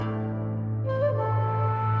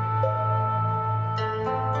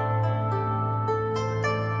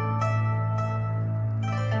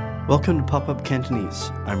Welcome to Pop-Up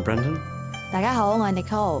Cantonese. I'm Brendan. 大家好，我係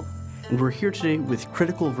Nicole. And we're here today with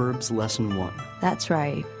Critical Verbs Lesson 1. That's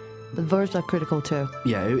right. The verbs are critical too.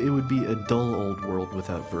 Yeah, it would be a dull old world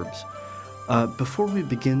without verbs. Before we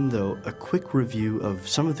begin, though, a quick review of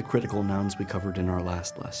some of the critical nouns we covered in our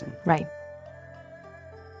last lesson. Right.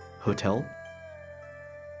 Hotel,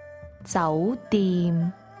 酒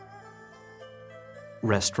店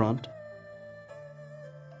restaurant,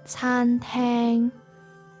 餐廳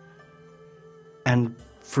and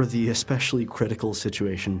for the especially critical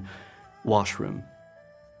situation, washroom.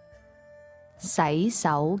 洗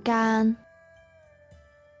手間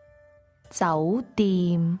酒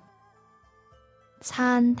店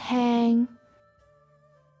餐廳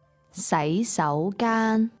洗手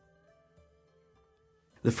間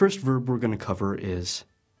The first verb we're going to cover is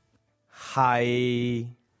係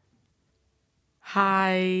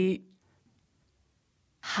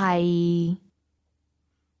係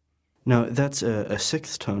Now, that's a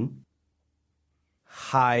sixth tone.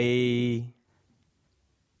 係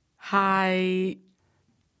係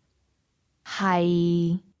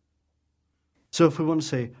So if we want to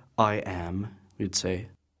say I am, we'd say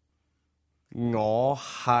我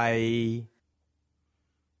係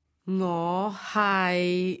我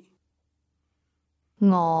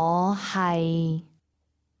係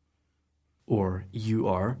or you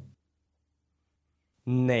are.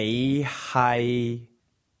 你係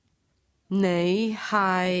你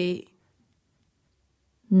係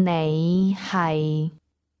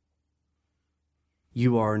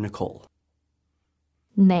You are Nicole.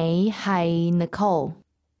 你係 Nicole.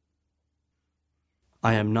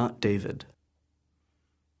 I am not David.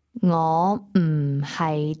 我唔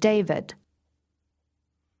係 David.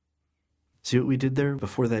 See what we did there?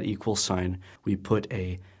 Before that equal sign, we put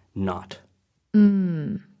a not.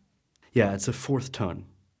 Yeah, it's a fourth tone.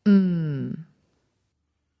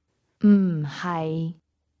 唔係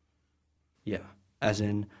Yeah, as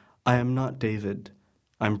in, I am not David,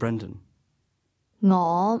 I'm Brendan.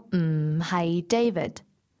 我唔係 David.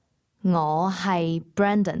 我係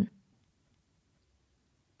Brendan.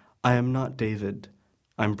 I am not David,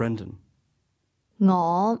 I'm Brendan.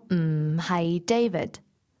 我唔係 David.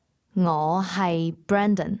 我係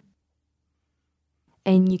Brendan.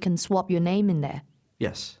 And you can swap your name in there.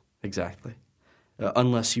 Yes, exactly.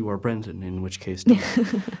 Unless you are Brendan, in which case no.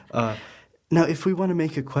 Now, if we want to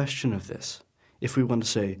make a question of this, if we want to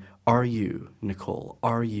say, are you Nicole?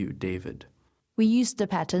 Are you David? We use the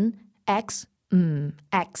pattern X,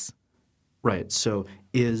 X. Right, so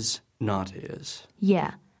is, not is.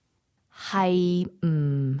 Yeah. 係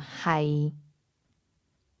唔係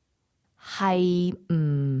係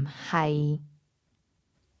唔係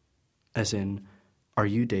As in, are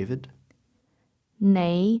you David?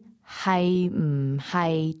 你係唔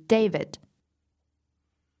係 David?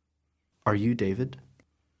 Are you David?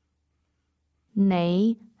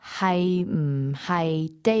 你係唔係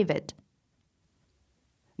David?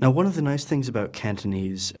 Now, one of the nice things about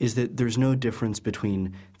Cantonese is that there's no difference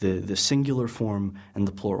between the singular form and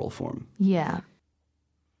the plural form. Yeah.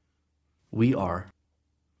 We are,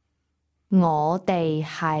 我哋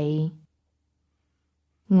係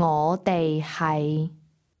我哋係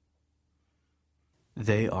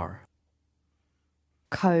they are.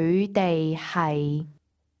 佢哋係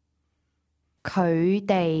佢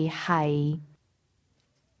哋係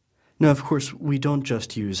Now, of course, we don't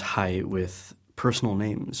just use hai with personal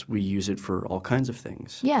names. We use it for all kinds of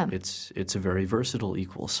things. Yeah. It's a very versatile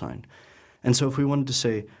equal sign. And so if we wanted to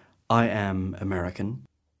say, I am American,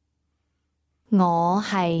 我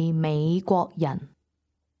係美國人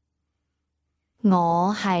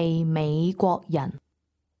我係美國人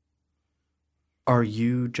are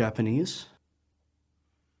you Japanese?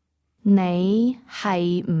 你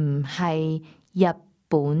係唔係日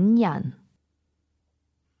本人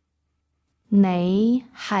你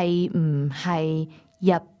係唔係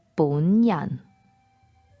日本人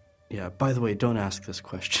Yeah, by the way, don't ask this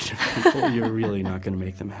question. You're really not going to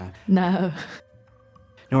make them happy. No.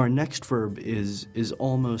 Now, our next verb is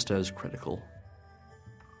almost as critical.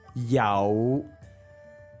 有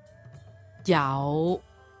有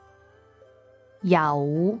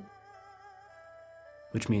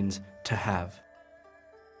which means to have.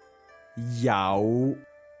 有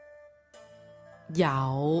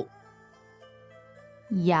有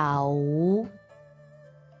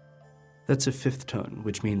That's a fifth tone,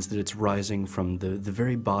 which means that it's rising from the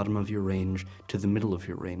very bottom of your range to the middle of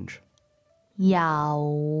your range.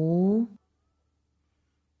 有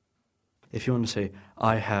If you want to say,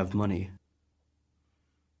 I have money,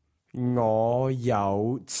 我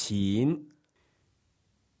有錢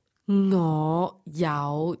我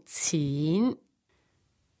有錢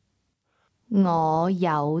我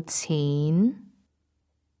有錢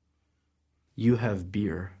You have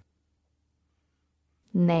beer.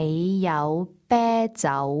 你有啤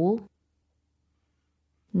酒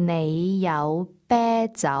你有啤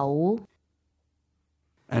酒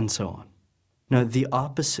And so on. Now, the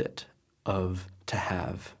opposite of to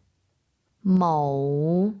have,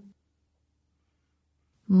 冇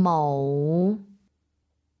冇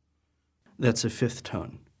that's a fifth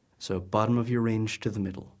tone. So bottom of your range to the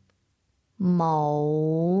middle.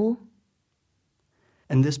 冇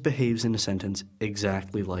And this behaves in a sentence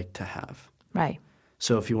exactly like to have. Right.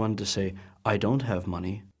 So if you wanted to say, I don't have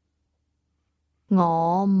money,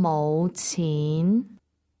 我冇錢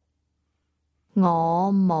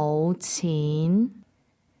我冇錢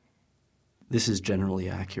this is generally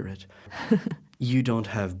accurate. You don't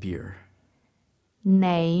have beer.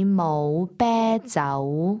 你冇啤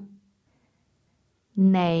酒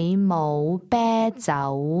你冇啤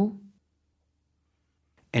酒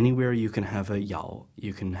Anywhere you can have a yao,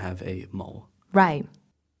 you can have a mo. Right.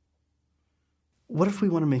 What if we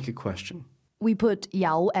want to make a question? We put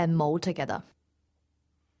有 and 冇 together.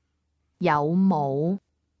 有冇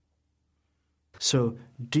So,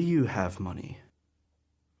 do you have money?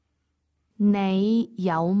 你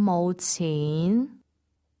有冇錢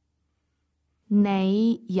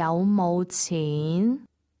你有冇錢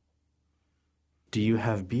Do you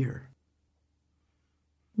have beer?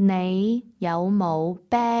 你有冇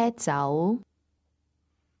啤酒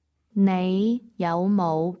你有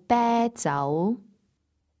冇啤酒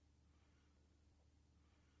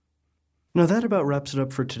Now that about wraps it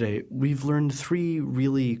up for today. We've learned 3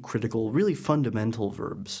 really critical, really fundamental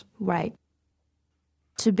verbs. Right.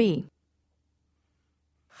 To be.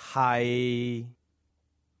 係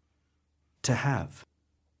To have,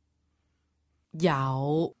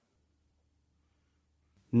 有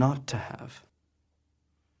not to have,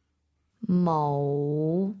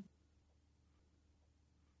 冇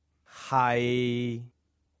係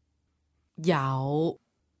有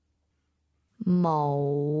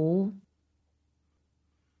冇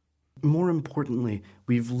More importantly,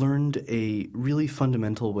 we've learned a really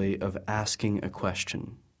fundamental way of asking a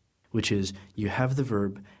question, which is you have the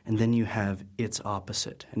verb and then you have its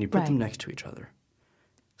opposite, and you put them Right. next to each other.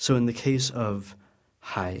 So in the case of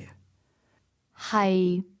hai,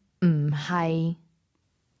 係唔係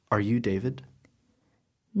are you David?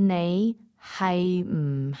 你係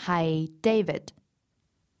唔係 David?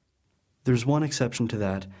 There's one exception to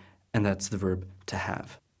that, and that's the verb to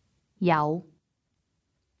have. 有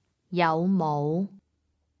有冇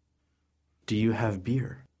Do you have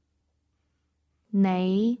beer?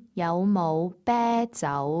 你有冇啤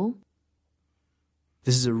酒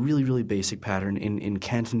This is a really, really basic pattern in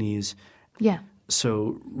Cantonese, Yeah.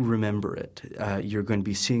 so remember it. You're going to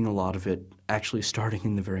be seeing a lot of it actually starting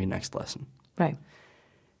in the very next lesson. Right.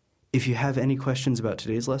 If you have any questions about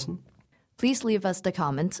today's lesson, Please leave us the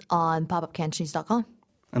comments on popupcantonese.com.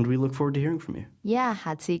 and we look forward to hearing from you. Yeah,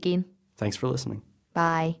 下次見 Thanks for listening.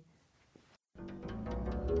 Bye.